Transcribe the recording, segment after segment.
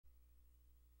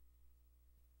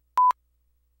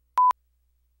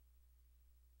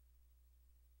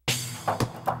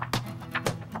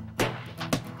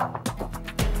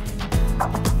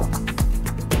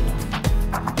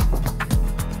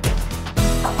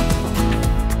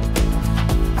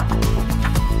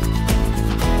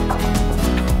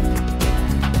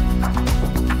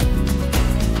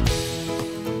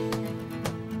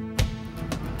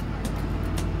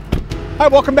Hi,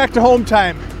 welcome back to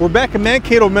Hometime. We're back in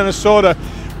Mankato, Minnesota,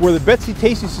 where the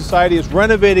Betsy-Tacy Society is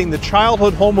renovating the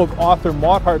childhood home of author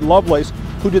Maud Hart Lovelace,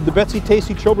 who did the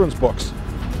Betsy-Tacy children's books.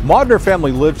 Maud and her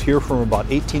family lived here from about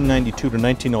 1892 to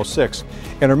 1906,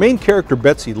 and her main character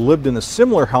Betsy lived in a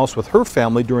similar house with her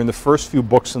family during the first few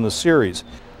books in the series.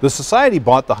 The Society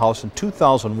bought the house in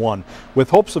 2001 with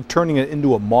hopes of turning it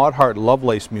into a Maud Hart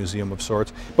Lovelace museum of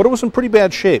sorts, but it was in pretty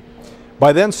bad shape.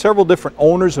 By then, several different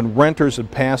owners and renters had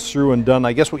passed through and done,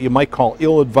 I guess, what you might call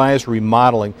ill-advised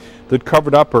remodeling that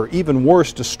covered up or, even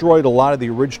worse, destroyed a lot of the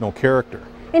original character.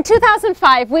 In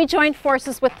 2005, we joined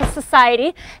forces with the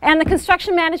Society and the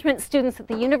construction management students at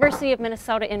the University of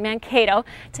Minnesota in Mankato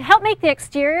to help make the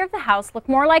exterior of the house look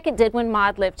more like it did when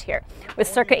Maud lived here, with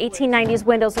circa 1890s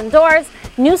windows and doors,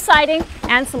 new siding,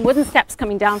 and some wooden steps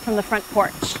coming down from the front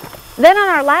porch. Then on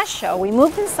our last show, we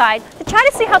moved inside to try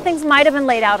to see how things might have been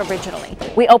laid out originally.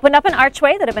 We opened up an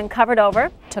archway that had been covered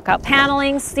over, took out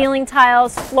paneling, ceiling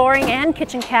tiles, flooring, and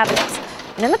kitchen cabinets.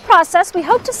 And in the process, we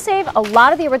hoped to save a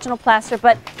lot of the original plaster,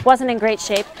 but it wasn't in great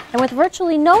shape. And with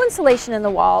virtually no insulation in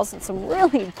the walls and some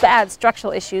really bad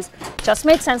structural issues, it just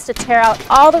made sense to tear out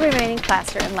all the remaining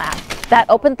plaster and lap. That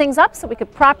opened things up so we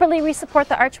could properly resupport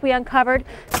the arch we uncovered,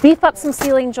 beef up some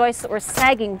ceiling joists that were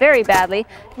sagging very badly,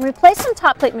 and replace some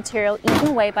top plate material eaten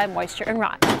away by moisture and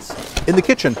rot. In the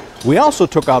kitchen, we also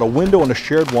took out a window and a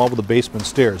shared wall with the basement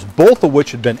stairs, both of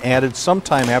which had been added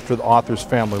sometime after the author's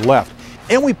family left.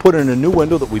 And we put in a new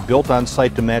window that we built on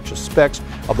site to match the specs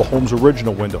of the home's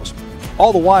original windows.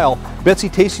 All the while,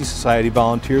 Betsy-Tacy Society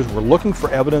volunteers were looking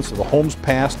for evidence of the home's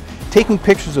past, taking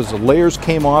pictures as the layers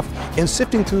came off, and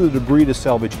sifting through the debris to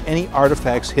salvage any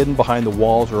artifacts hidden behind the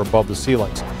walls or above the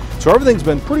ceilings. So everything's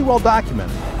been pretty well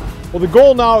documented. Well, the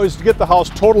goal now is to get the house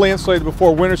totally insulated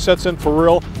before winter sets in for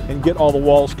real and get all the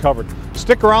walls covered.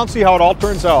 Stick around, see how it all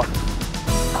turns out.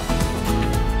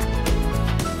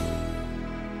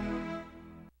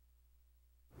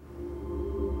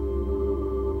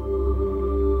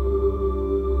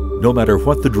 No matter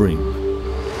what the dream,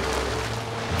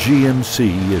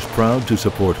 GMC is proud to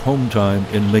support Hometime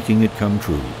in making it come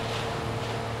true.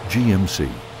 GMC,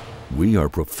 we are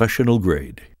professional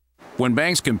grade. When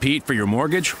banks compete for your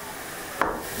mortgage,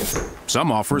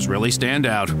 some offers really stand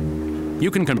out. You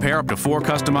can compare up to 4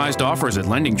 customized offers at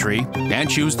LendingTree and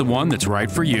choose the one that's right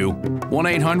for you.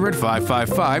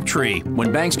 1-800-555-TREE.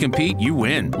 When banks compete, you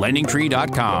win.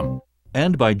 LendingTree.com.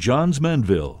 And by Johns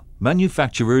Manville,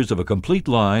 manufacturers of a complete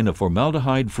line of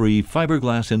formaldehyde-free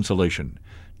fiberglass insulation.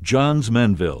 Johns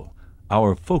Manville,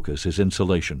 our focus is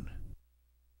insulation.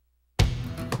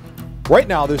 Right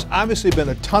now, there's obviously been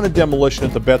a ton of demolition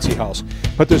at the Betsy house,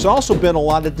 but there's also been a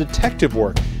lot of detective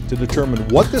work to determine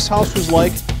what this house was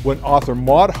like when author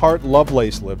Maud Hart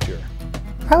Lovelace lived here.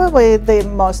 Probably the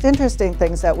most interesting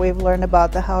things that we've learned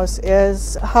about the house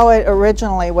is how it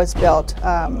originally was built.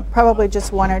 Probably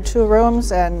just 1 or 2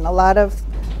 rooms, and a lot of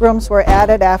rooms were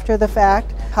added after the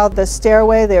fact. How the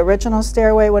stairway, the original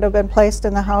stairway, would have been placed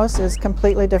in the house is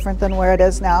completely different than where it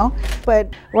is now. But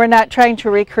we're not trying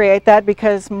to recreate that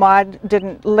because Maud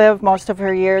didn't live most of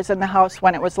her years in the house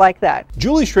when it was like that.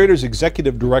 Julie Schrader's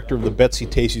executive director of the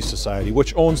Betsy-Tacy Society,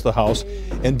 which owns the house,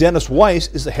 and Dennis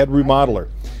Weis is the head remodeler.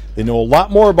 They know a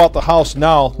lot more about the house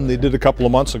now than they did a couple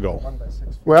of months ago.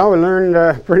 Well, we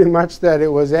learned pretty much that it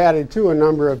was added to a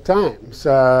number of times,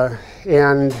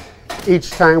 and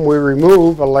each time we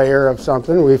remove a layer of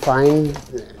something, we find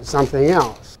something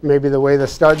else. Maybe the way the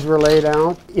studs were laid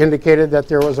out indicated that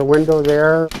there was a window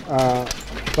there,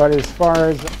 but as far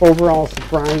as overall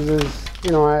surprises,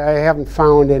 you know, I haven't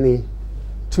found any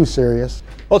too serious.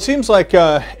 Well, it seems like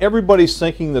everybody's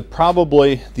thinking that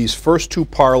probably these first 2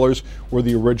 parlors were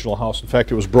the original house. In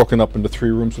fact, it was broken up into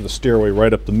 3 rooms with a stairway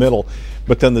right up the middle.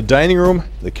 But then the dining room,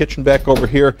 the kitchen back over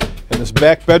here, and this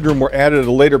back bedroom were added at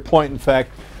a later point. In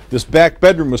fact, this back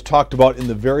bedroom was talked about in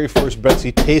the very first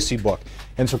Betsy-Tacy book.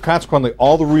 And so consequently,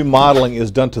 all the remodeling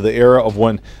is done to the era of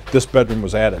when this bedroom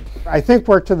was added. I think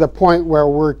we're to the point where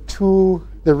we're to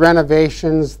the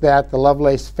renovations that the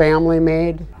Lovelace family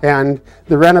made, and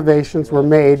the renovations were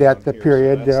made at the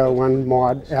period when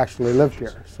Maud actually lived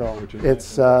here. So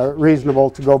it's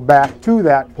reasonable to go back to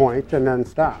that point and then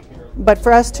stop. But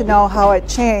for us to know how it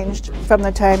changed from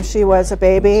the time she was a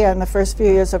baby and the first few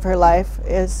years of her life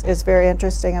is very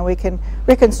interesting, and we can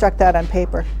reconstruct that on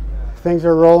paper. Things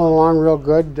are rolling along real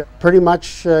good. Pretty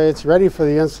much it's ready for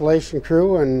the installation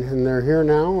crew, and they're here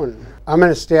now, and I'm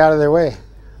going to stay out of their way.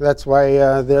 That's why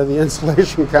they're the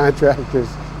installation contractors.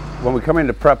 When we come in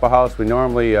to prep a house, we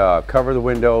normally cover the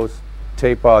windows,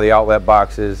 tape the outlet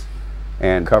boxes,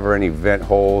 and cover any vent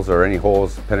holes or any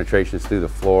holes, penetrations through the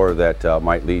floor that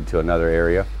might lead to another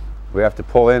area. We have to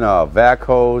pull in a vac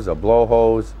hose, a blow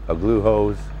hose, a glue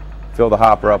hose, fill the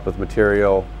hopper up with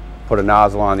material, put a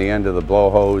nozzle on the end of the blow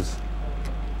hose,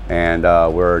 and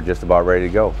we're just about ready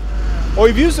to go. Well,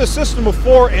 we've used this system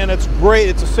before and it's great.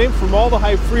 It's the same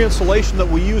formaldehyde free insulation that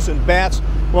we use in bats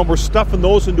when we're stuffing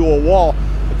those into a wall.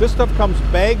 But this stuff comes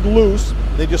bagged loose.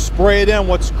 They just spray it in.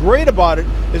 What's great about it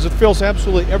is it fills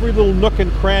absolutely every little nook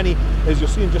and cranny, as you'll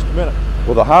see in just a minute.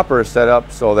 Well, the hopper is set up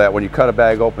so that when you cut a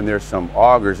bag open, there's some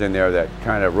augers in there that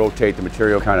kind of rotate the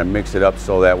material, kind of mix it up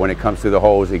so that when it comes through the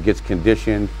hose, it gets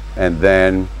conditioned, and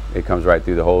then it comes right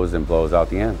through the hose and blows out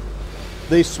the end.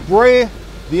 They spray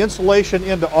the insulation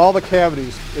into all the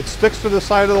cavities. It sticks to the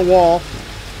side of the wall.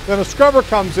 Then a scrubber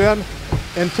comes in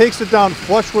and takes it down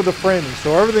flush with the framing.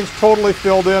 So everything's totally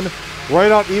filled in, right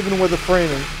out even with the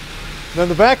framing. Then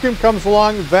the vacuum comes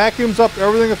along, vacuums up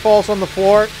everything that falls on the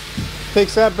floor,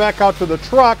 takes that back out to the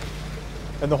truck,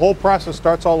 and the whole process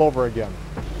starts all over again.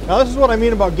 Now this is what I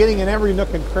mean about getting in every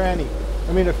nook and cranny.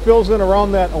 I mean, it fills in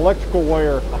around that electrical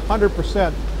wire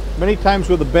 100%. Many times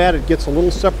with a bat it gets a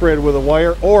little separated with a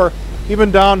wire, or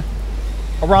even down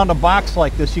around a box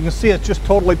like this. You can see it's just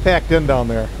totally packed in down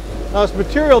there. Now this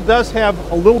material does have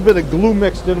a little bit of glue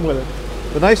mixed in with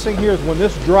it. The nice thing here is when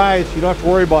this dries, you don't have to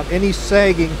worry about any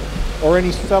sagging or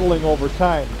any settling over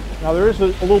time. Now there is a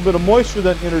little bit of moisture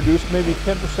that's introduced, maybe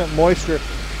 10% moisture,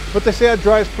 but they say it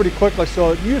dries pretty quickly,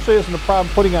 so it usually isn't a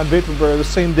problem putting on vapor barrier the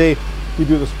same day you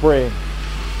do the spraying.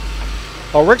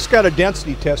 Rick's got a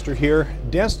density tester here.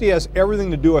 Density has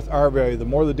everything to do with R value. The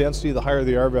more the density, the higher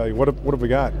the R value. What have we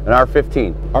got? An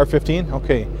R15. R15?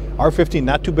 Okay. R15,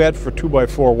 not too bad for a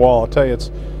 2x4 wall. I'll tell you,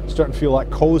 it's starting to feel a lot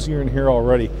cozier in here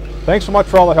already. Thanks so much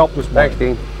for all the help this morning. Thanks,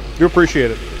 Dean. Do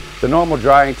appreciate it. The normal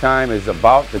drying time is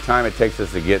about the time it takes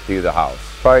us to get through the house.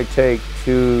 Probably take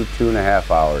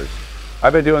 2.5 hours.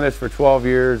 I've been doing this for 12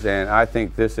 years and I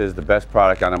think this is the best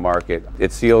product on the market.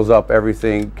 It seals up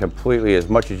everything completely, as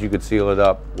much as you could seal it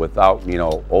up without,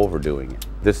 overdoing it.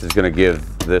 This is going to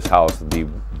give this house the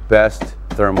best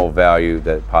thermal value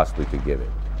that it possibly could give it.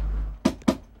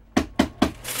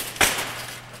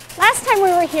 Last time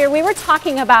we were here, we were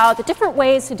talking about the different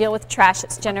ways to deal with trash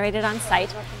that's generated on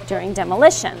site during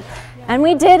demolition. And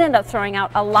we did end up throwing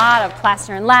out a lot of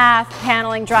plaster and lath,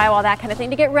 paneling, drywall, that kind of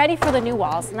thing to get ready for the new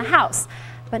walls in the house.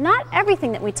 But not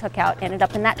everything that we took out ended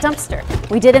up in that dumpster.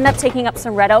 We did end up taking up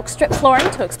some red oak strip flooring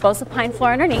to expose the pine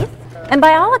floor underneath. And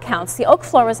by all accounts, the oak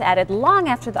floor was added long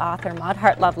after the author Maud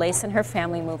Hart Lovelace and her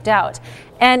family moved out.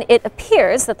 And it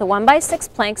appears that the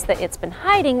 1x6 planks that it's been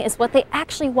hiding is what they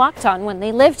actually walked on when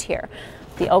they lived here.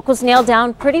 The oak was nailed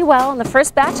down pretty well, and the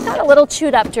first batch got a little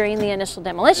chewed up during the initial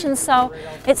demolition, so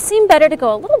it seemed better to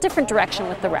go a little different direction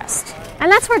with the rest.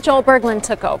 And that's where Joel Berglund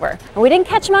took over. And we didn't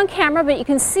catch him on camera, but you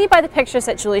can see by the pictures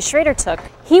that Julie Schrader took,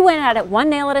 he went at it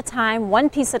one nail at a time, one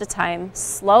piece at a time,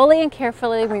 slowly and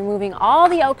carefully removing all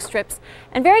the oak strips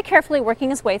and very carefully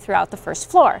working his way throughout the first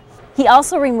floor. He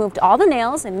also removed all the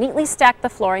nails and neatly stacked the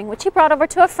flooring, which he brought over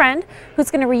to a friend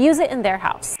who's going to reuse it in their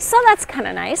house. So that's kind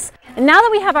of nice. And now that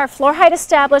we have our floor height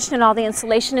established and all the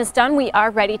insulation is done, we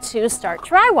are ready to start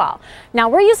drywall. Now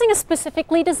we're using a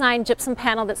specifically designed gypsum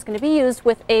panel that's going to be used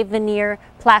with a veneer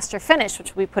plaster finish,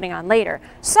 which we'll be putting on later.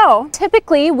 So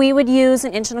typically we would use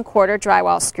an 1 1/4"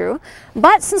 drywall screw,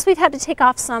 but since we've had to take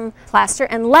off some plaster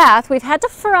and lath, we've had to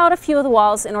fur out a few of the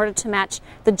walls in order to match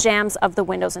the jambs of the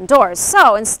windows and doors.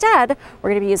 So instead,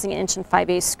 we're going to be using 1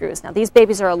 5/8" screws. Now these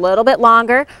babies are a little bit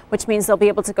longer, which means they'll be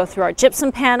able to go through our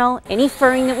gypsum panel, any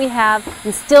furring that we have,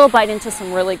 and still bite into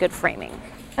some really good framing.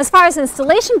 As far as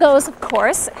installation goes, of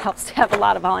course, it helps to have a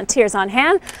lot of volunteers on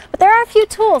hand, but there are a few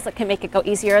tools that can make it go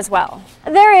easier as well.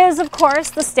 There is, of course,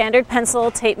 the standard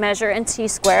pencil, tape measure, and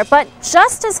T-square, but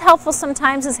just as helpful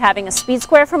sometimes is having a speed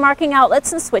square for marking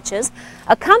outlets and switches,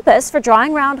 a compass for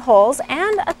drawing round holes,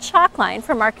 and a chalk line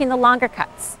for marking the longer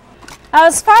cuts. Now,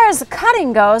 as far as the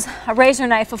cutting goes, a razor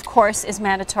knife, of course, is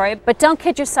mandatory, but don't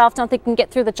kid yourself, don't think you can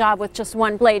get through the job with just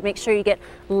one blade. Make sure you get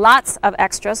lots of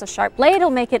extras. A sharp blade will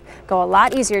make it go a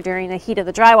lot easier during the heat of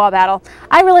the drywall battle.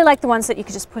 I really like the ones that you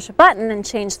can just push a button and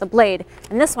change the blade,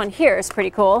 and this one here is pretty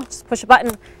cool. Just push a button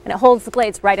and it holds the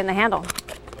blades right in the handle.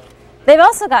 They've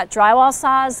also got drywall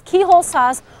saws, keyhole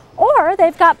saws, or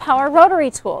they've got power rotary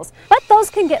tools, but those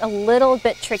can get a little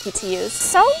bit tricky to use,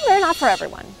 so they're not for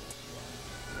everyone.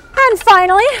 And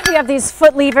finally, we have these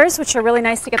foot levers, which are really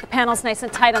nice to get the panels nice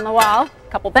and tight on the wall. A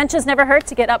couple benches never hurt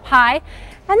to get up high.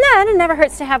 And then it never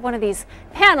hurts to have one of these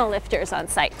panel lifters on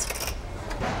site.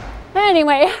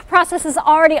 Anyway, process is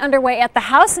already underway at the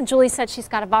house, and Julie said she's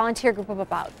got a volunteer group of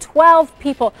about 12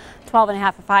 people, 12 and a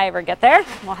half if I ever get there.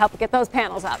 We'll help get those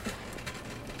panels up.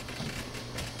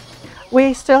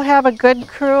 We still have a good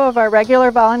crew of our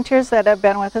regular volunteers that have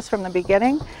been with us from the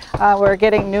beginning. We're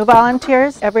getting new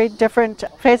volunteers every different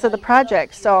phase of the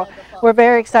project, so we're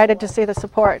very excited to see the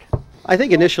support. I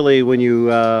think initially when you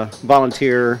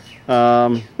volunteer,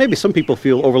 maybe some people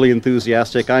feel overly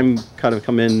enthusiastic. I'm kind of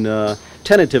come in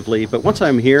tentatively, but once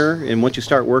I'm here and once you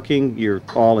start working, you're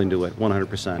all into it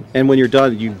 100%. And when you're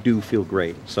done, you do feel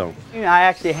great. So I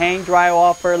actually hang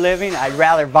drywall for a living. I'd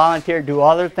rather volunteer do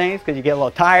other things because you get a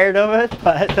little tired of it,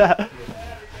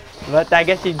 but I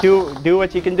guess you do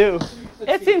what you can do.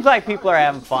 It seems like people are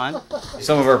having fun.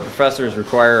 Some of our professors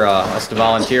require us to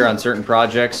volunteer on certain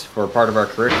projects for part of our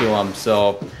curriculum,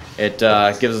 so it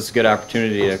gives us a good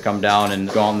opportunity to come down and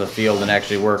go out in the field and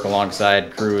actually work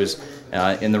alongside crews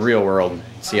in the real world,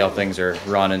 see how things are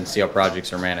run and see how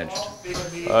projects are managed.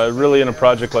 Really in a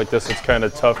project like this, it's kind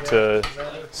of tough to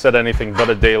set anything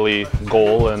but a daily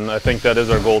goal, and I think that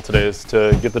is our goal today, is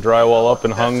to get the drywall up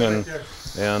and hung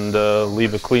and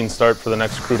leave a clean start for the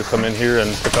next crew to come in here and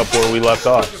pick up where we left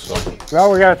off. So.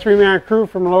 Well, we got a 3-man crew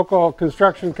from a local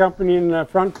construction company in the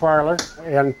front parlor,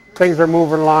 and things are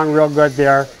moving along real good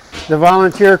there. The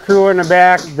volunteer crew in the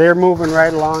back, they're moving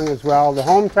right along as well. The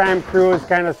Hometime crew is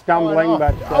kind of stumbling,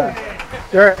 but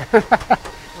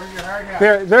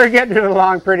they're getting it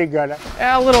along pretty good.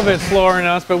 A little bit slower than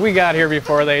us, but we got here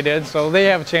before they did, so they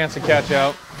have a chance to catch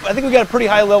up. I think we got a pretty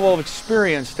high level of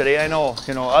experience today. I know,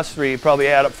 us three probably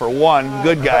add up for one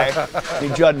good guy,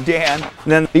 Judd and Dan.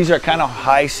 And then these are kind of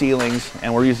high ceilings,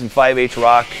 and we're using 5/8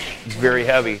 rock. It's very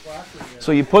heavy.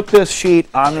 So you put this sheet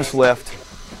on this lift.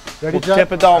 We'll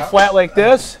tip it down flat like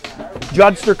this.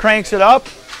 Judster cranks it up.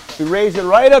 We raise it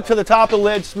right up to the top of the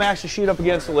lid, smash the sheet up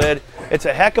against the lid. It's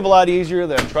a heck of a lot easier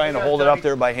than trying to hold it up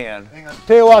there by hand.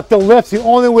 Tell you what, the lift's the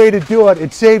only way to do it.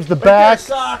 It saves the back,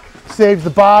 saves the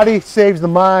body, saves the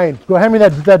mind. Go hand me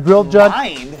that drill, Judd.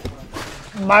 Mind?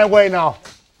 My way now.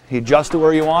 You adjust it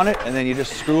where you want it, and then you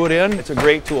just screw it in. It's a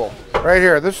great tool. Right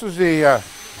here, this is the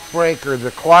breaker,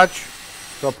 the clutch.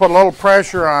 So put a little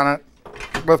pressure on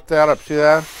it, lift that up, see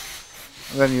that?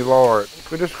 And then you lower it.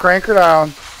 We just crank her down.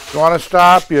 If you want to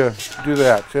stop, you do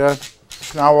that, see that?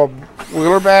 Now we'll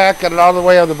wheel her back, get it out of the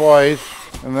way of the boys,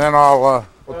 and then we'll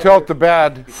tilt the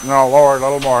bed, and I'll lower it a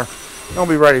little more. And we'll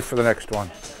be ready for the next one.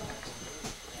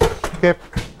 Okay.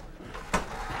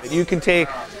 You can take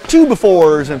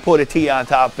 2x4s and put a T on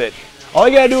top of it. All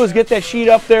you gotta do is get that sheet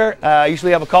up there. I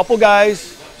usually have a couple guys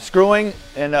screwing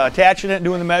and attaching it,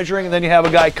 doing the measuring, and then you have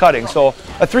a guy cutting. So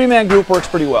a 3-man group works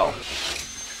pretty well.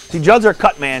 See, Judd's our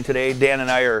cut man today. Dan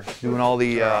and I are doing all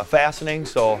the fastening,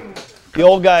 so the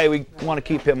old guy, we want to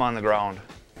keep him on the ground.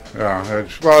 Yeah,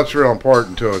 it's real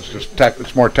important too. It's just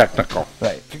it's more technical.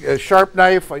 Right. A sharp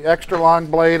knife, an extra long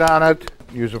blade on it.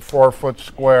 Use a 4-foot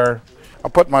square.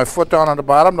 I'll put my foot down on the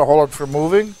bottom to hold it from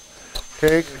moving.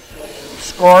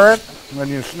 Score it, and then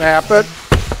you snap it.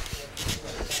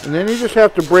 And then you just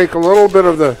have to break a little bit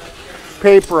of the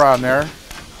paper on there.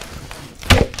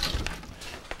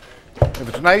 If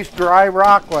it's nice dry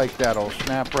rock like that, it'll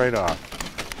snap right off.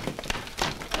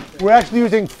 We're actually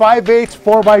using 5/8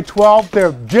 4x12.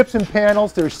 They're gypsum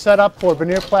panels. They're set up for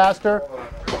veneer plaster.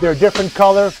 They're different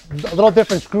color, a little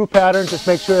different screw patterns. Just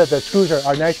make sure that the screws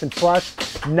are nice and flush,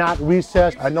 not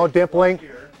recessed, no dimpling.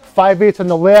 5/8 on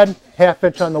the lid, 1/2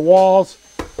 inch on the walls.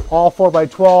 All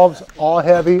 4x12s, all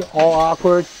heavy, all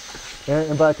awkward.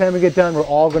 And by the time we get done, we're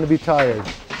all going to be tired.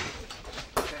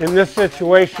 In this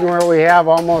situation where we have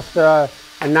almost a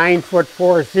 9-foot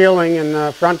floor ceiling in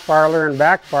the front parlor and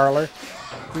back parlor,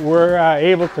 we're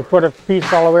able to put a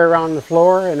piece all the way around the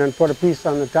floor and then put a piece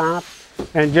on the top.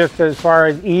 And just as far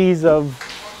as ease of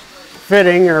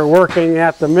fitting or working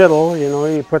at the middle,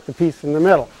 you put the piece in the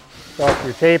middle. So if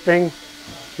you're taping,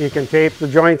 you can tape the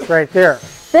joints right there.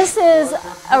 This is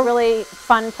a really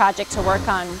fun project to work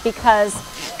on because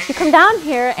you come down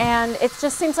here and it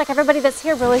just seems like everybody that's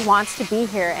here really wants to be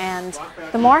here, and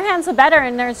the more hands the better,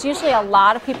 and there's usually a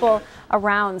lot of people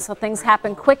around, so things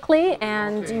happen quickly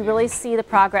and you really see the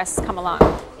progress come along.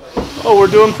 Oh, we're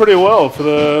doing pretty well. For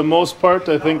the most part,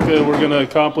 I think we're going to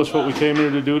accomplish what we came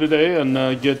here to do today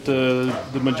and get the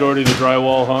majority of the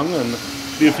drywall hung, and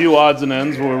be a few odds and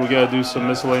ends where we got to do some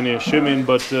miscellaneous shimming,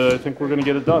 but I think we're going to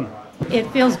get it done. It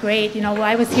feels great.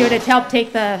 I was here to help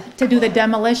to do the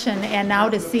demolition, and now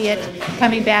to see it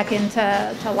coming back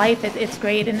into life, it's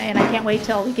great, and I can't wait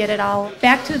till we get it all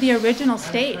back to the original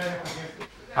state.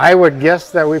 I would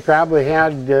guess that we probably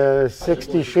had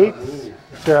 60 sheets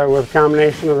with a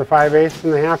combination of the 5/8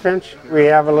 and the 1/2 inch. We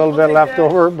have a little bit left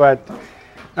over, but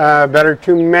better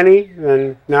too many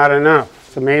than not enough.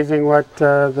 It's amazing what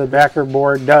the backer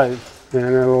board does,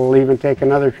 and it'll even take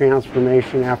another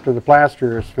transformation after the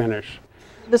plaster is finished.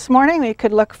 This morning we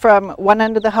could look from one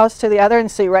end of the house to the other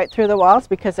and see right through the walls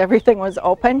because everything was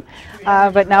open.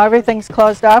 But now everything's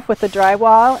closed off with the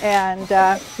drywall, and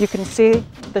you can see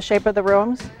the shape of the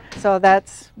rooms. So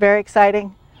that's very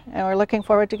exciting, and we're looking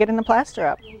forward to getting the plaster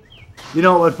up. You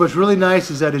know, what's really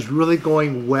nice is that it's really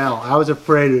going well. I was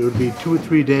afraid it would be 2 or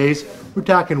 3 days. We're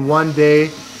talking 1 day,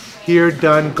 here,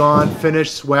 done, gone,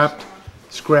 finished, swept,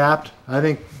 scrapped. I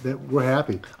think that we're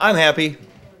happy. I'm happy.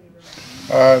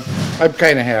 I'm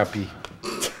kind of happy.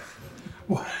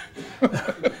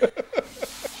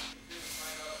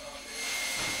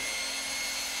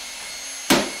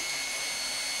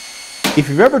 If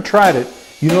you've ever tried it,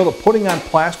 you know that putting on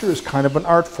plaster is kind of an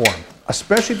art form,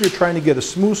 especially if you're trying to get a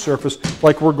smooth surface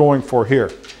like we're going for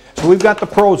here. So we've got the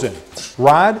pros in,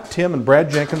 Rod, Tim, and Brad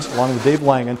Jenkins, along with Dave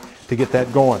Langen, to get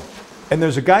that going. And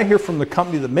there's a guy here from the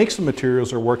company that makes the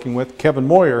materials they're working with, Kevin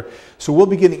Moyer, so we'll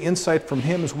be getting insight from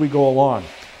him as we go along.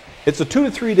 It's a 2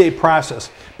 to 3 day process,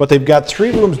 but they've got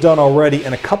 3 rooms done already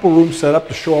and a couple rooms set up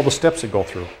to show all the steps they go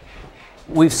through.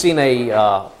 We've seen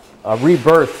a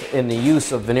rebirth in the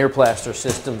use of veneer plaster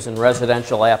systems in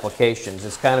residential applications.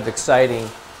 It's kind of exciting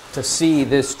to see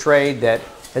this trade that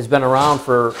has been around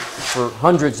for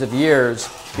hundreds of years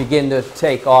begin to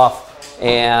take off.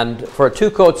 And for a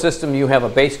 2-coat system, you have a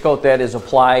base coat that is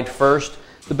applied first.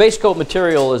 The base coat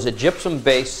material is a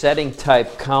gypsum-based setting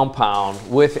type compound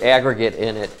with aggregate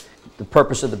in it. The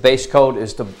purpose of the base coat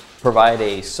is to provide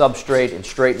a substrate and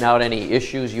straighten out any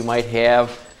issues you might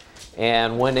have.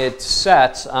 And when it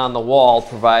sets on the wall,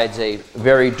 provides a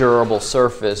very durable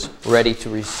surface ready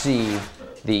to receive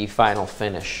the final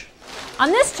finish. On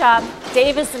this job,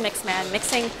 Dave is the mix man,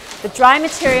 mixing the dry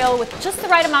material with just the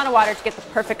right amount of water to get the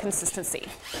perfect consistency.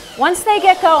 Once they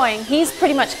get going, he's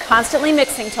pretty much constantly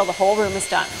mixing till the whole room is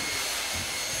done.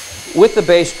 With the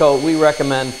base coat, we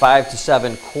recommend 5 to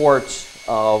 7 quarts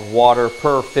of water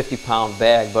per 50-pound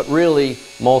bag, but really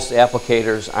most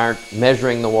applicators aren't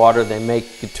measuring the water. They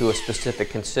make it to a specific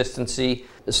consistency,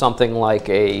 something like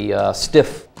a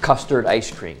stiff custard ice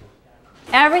cream.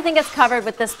 Everything gets covered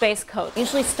with this base coat,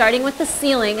 usually starting with the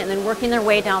ceiling and then working their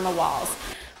way down the walls.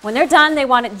 When they're done, they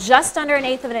want it just under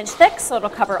 1/8 of an inch thick, so it'll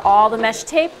cover all the mesh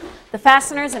tape, the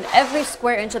fasteners, and every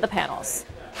square inch of the panels.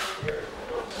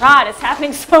 Rod, it's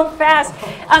happening so fast.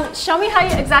 Show me how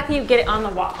exactly you get it on the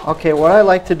wall. Okay, what I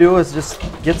like to do is just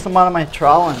get some out of my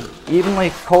trowel and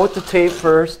evenly coat the tape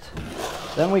first.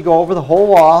 Then we go over the whole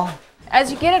wall. As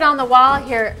you get it on the wall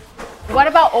here, what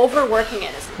about overworking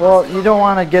it? Well, you don't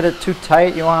want to get it too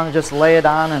tight. You want to just lay it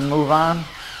on and move on.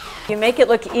 You make it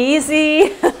look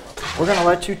easy. We're going to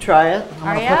let you try it.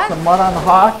 I'm going to put ya? some mud on the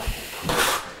hawk.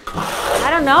 I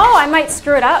don't know, I might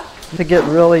screw it up. To get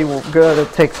really good,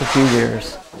 it takes a few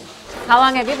years. How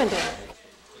long have you been doing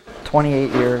it?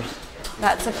 28 years.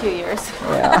 That's a few years.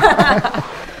 Yeah.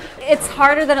 It's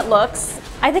harder than it looks.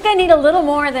 I think I need a little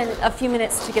more than a few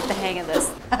minutes to get the hang of this.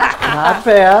 Not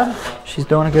bad. She's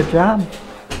doing a good job.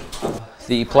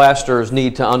 The plasterers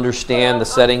need to understand the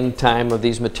setting time of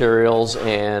these materials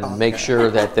and make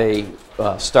sure that they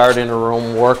start in a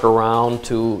room, work around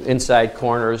to inside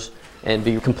corners, and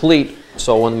be complete.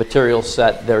 So when the material's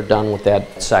set, they're done with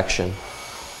that section.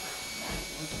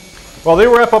 While they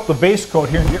wrap up the base coat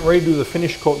here and get ready to do the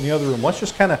finish coat in the other room, let's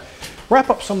just kind of wrap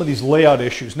up some of these layout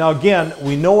issues. Now again,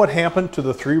 we know what happened to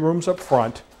the 3 rooms up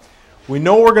front. We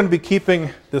know we're going to be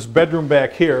keeping this bedroom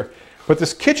back here, but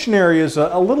this kitchen area is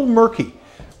a little murky.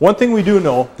 One thing we do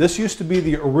know, this used to be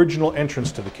the original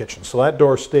entrance to the kitchen, so that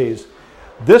door stays.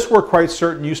 This we're quite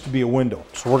certain used to be a window,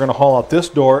 so we're going to haul out this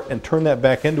door and turn that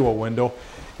back into a window,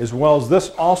 as well as this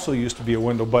also used to be a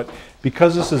window, but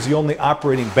because this is the only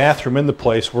operating bathroom in the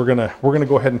place, we're gonna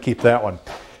go ahead and keep that one.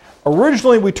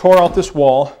 Originally we tore out this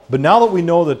wall, but now that we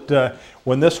know that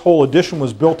when this whole addition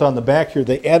was built on the back here,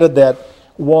 they added that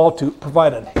wall to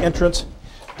provide an entrance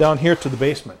down here to the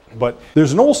basement. But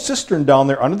there's an old cistern down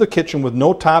there under the kitchen with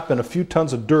no top and a few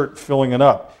tons of dirt filling it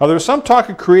up. Now there's some talk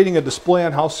of creating a display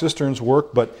on how cisterns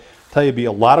work, but I'll tell you, it'd be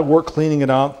a lot of work cleaning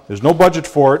it out. There's no budget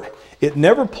for it. It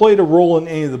never played a role in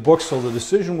any of the books, so the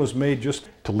decision was made just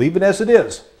to leave it as it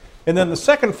is. And then the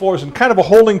second floor is in kind of a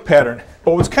holding pattern.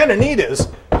 But what's kind of neat is,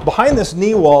 behind this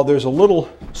knee wall, there's a little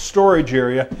storage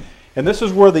area, and this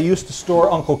is where they used to store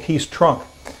Uncle Keith's trunk.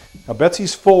 Now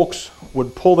Betsy's folks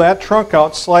would pull that trunk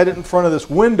out, slide it in front of this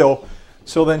window,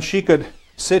 so then she could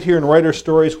sit here and write her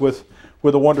stories with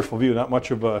a wonderful view. Not much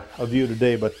of a view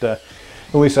today, but at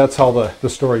least that's how the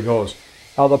story goes.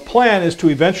 Now the plan is to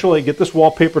eventually get this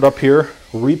wallpapered up here,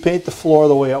 repaint the floor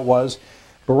the way it was,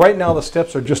 but right now the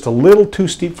steps are just a little too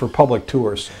steep for public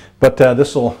tours. But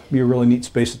this will be a really neat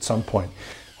space at some point.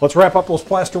 Let's wrap up those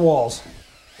plaster walls.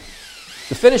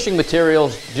 The finishing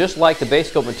materials, just like the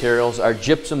base coat materials, are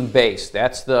gypsum based.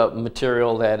 That's the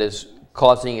material that is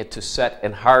causing it to set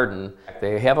and harden.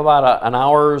 They have about an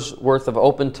hour's worth of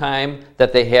open time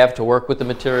that they have to work with the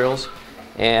materials,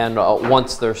 and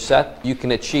once they're set, you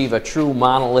can achieve a true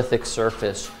monolithic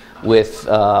surface with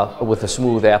a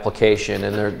smooth application,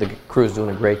 and the crew's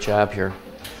doing a great job here.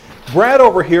 Brad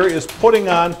over here is putting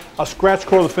on a scratch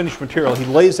coat of the finished material. He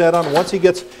lays that on. Once he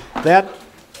gets that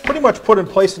pretty much put in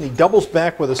place, and he doubles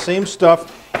back with the same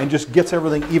stuff and just gets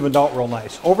everything evened out real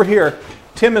nice. Over here,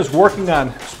 Tim is working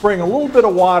on spraying a little bit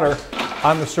of water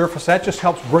on the surface. That just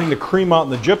helps bring the cream out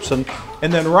in the gypsum.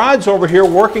 And then Rod's over here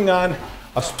working on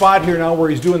a spot here now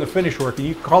where he's doing the finish work. And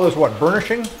you call this what,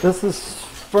 burnishing? This is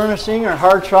furnishing or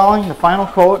hard troweling, the final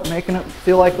coat, making it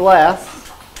feel like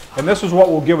glass. And this is what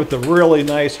will give it the really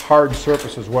nice hard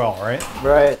surface as well, right?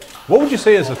 Right. What would you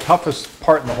say is the toughest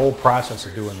part in the whole process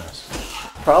of doing this?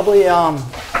 Probably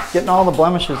getting all the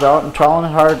blemishes out and troweling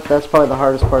it hard. That's probably the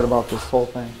hardest part about this whole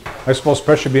thing. I suppose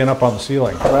especially being up on the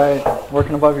ceiling. Right,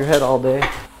 working above your head all day.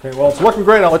 Okay, well, it's looking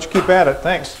great. I'll let you keep at it.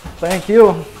 Thanks. Thank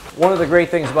you. One of the great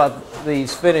things about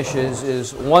these finishes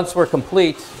is once we're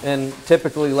complete, in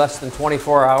typically less than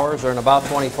 24 hours or in about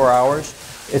 24 hours,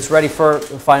 it's ready for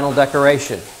final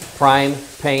decoration, prime,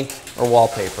 paint, or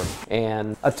wallpaper.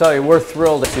 And I'll tell you, we're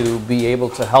thrilled to be able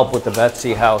to help with the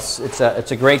Betsy house. It's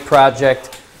a great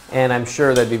project, and I'm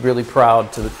sure they'd be really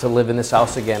proud to live in this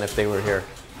house again if they were here.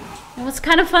 And what's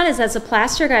kind of fun is as the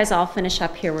plaster guys all finish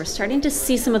up here, we're starting to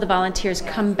see some of the volunteers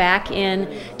come back in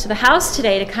to the house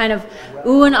today to kind of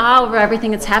ooh and ah over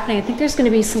everything that's happening. I think there's going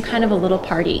to be some kind of a little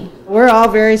party. We're all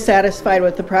very satisfied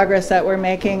with the progress that we're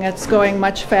making. It's going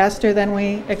much faster than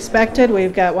we expected.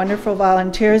 We've got wonderful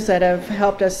volunteers that have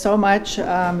helped us so much.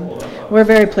 We're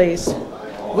very pleased.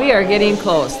 We are getting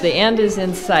close. The end is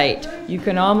in sight. You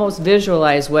can almost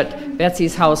visualize what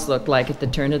Betsy's house looked like at the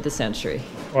turn of the century.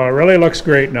 Well, it really looks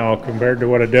great now compared to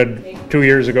what it did 2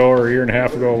 years ago or a year and a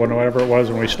half ago, whenever it was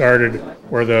when we started,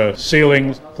 where the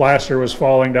ceiling plaster was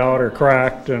falling down or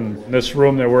cracked, and this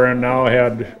room that we're in now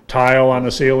had tile on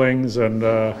the ceilings, and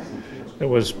it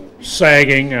was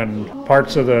sagging, and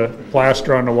parts of the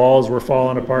plaster on the walls were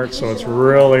falling apart, so it's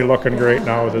really looking great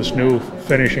now with this new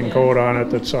finishing coat on it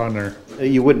that's on there.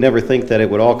 You would never think that it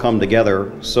would all come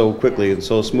together so quickly and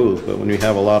so smooth, but when you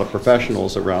have a lot of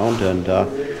professionals around, and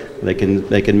they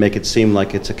can make it seem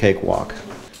like it's a cakewalk.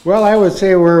 Well, I would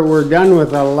say we're done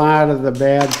with a lot of the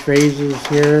bad phases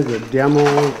here. The demo,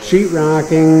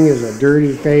 sheetrocking is a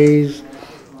dirty phase.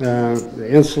 The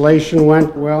insulation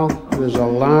went well. There's a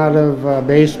lot of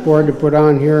baseboard to put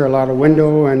on here, a lot of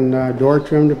window and door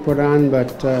trim to put on,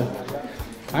 but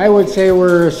I would say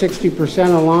we're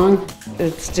 60% along.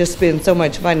 It's just been so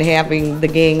much fun having the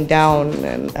gang down,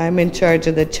 and I'm in charge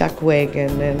of the chuck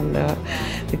wagon, and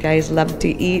the guys love to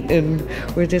eat, and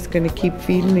we're just going to keep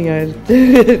feeding you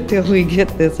until we get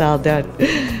this all done.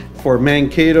 For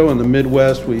Mankato and the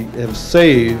Midwest, we have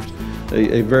saved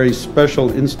a very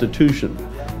special institution.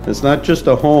 It's not just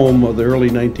a home of the early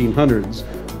 1900s,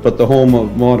 but the home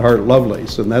of Maud Hart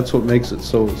Lovelace, and that's what makes it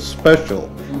so special.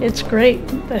 It's great,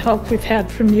 the help we've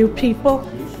had from you people.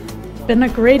 It's been a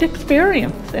great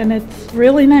experience, and it's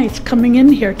really nice coming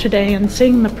in here today and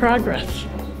seeing the progress.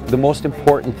 The most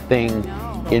important thing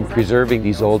in preserving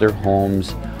these older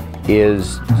homes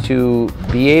is to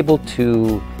be able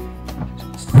to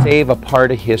save a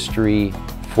part of history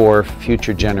for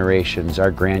future generations,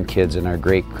 our grandkids and our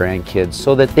great-grandkids,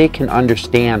 so that they can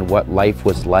understand what life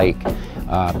was like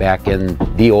back in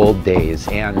the old days.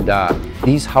 And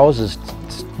these houses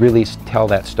really tell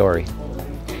that story.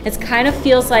 It kind of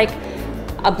feels like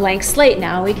a blank slate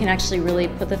now. We can actually really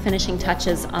put the finishing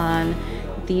touches on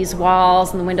these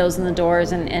walls and the windows and the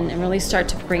doors and really start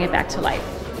to bring it back to life.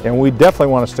 And we definitely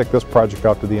want to stick this project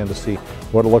out to the end to see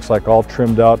what it looks like all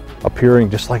trimmed out, appearing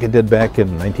just like it did back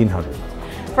in 1900.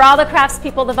 For all the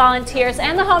craftspeople, the volunteers,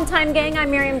 and the Hometime gang,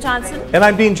 I'm Miriam Johnson. And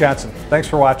I'm Dean Johnson. Thanks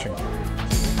for watching.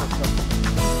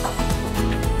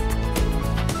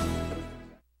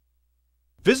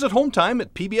 Visit Hometime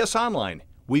at PBS Online.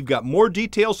 We've got more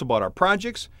details about our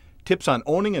projects, tips on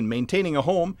owning and maintaining a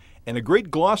home, and a great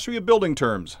glossary of building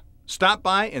terms. Stop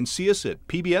by and see us at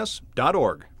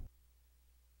pbs.org.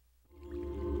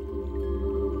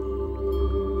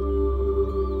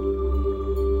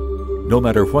 No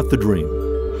matter what the dream,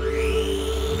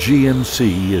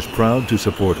 GMC is proud to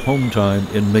support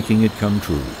Hometime in making it come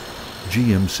true.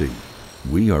 GMC,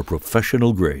 we are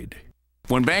professional grade.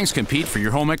 When banks compete for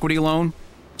your home equity loan,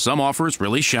 some offers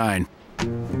really shine.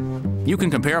 You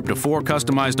can compare up to 4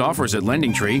 customized offers at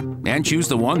LendingTree and choose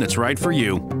the one that's right for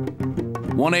you.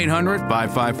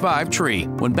 1-800-555-TREE.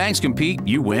 When banks compete,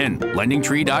 you win.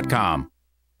 LendingTree.com.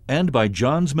 And by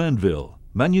Johns Manville,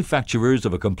 manufacturers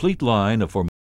of a complete line of